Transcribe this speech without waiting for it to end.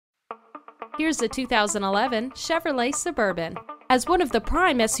Here's the 2011 Chevrolet Suburban. As one of the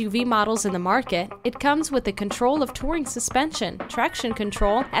prime SUV models in the market, it comes with the control of touring suspension, traction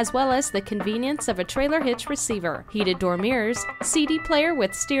control, as well as the convenience of a trailer hitch receiver, heated door mirrors, CD player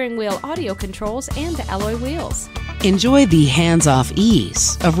with steering wheel audio controls, and alloy wheels. Enjoy the hands-off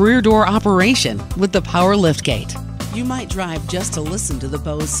ease of rear door operation with the power liftgate. You might drive just to listen to the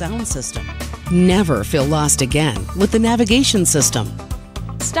Bose sound system. Never feel lost again with the navigation system.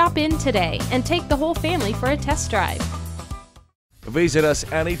 Stop in today and take the whole family for a test drive. Visit us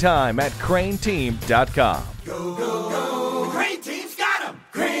anytime at crainteam.com. Go, go, go.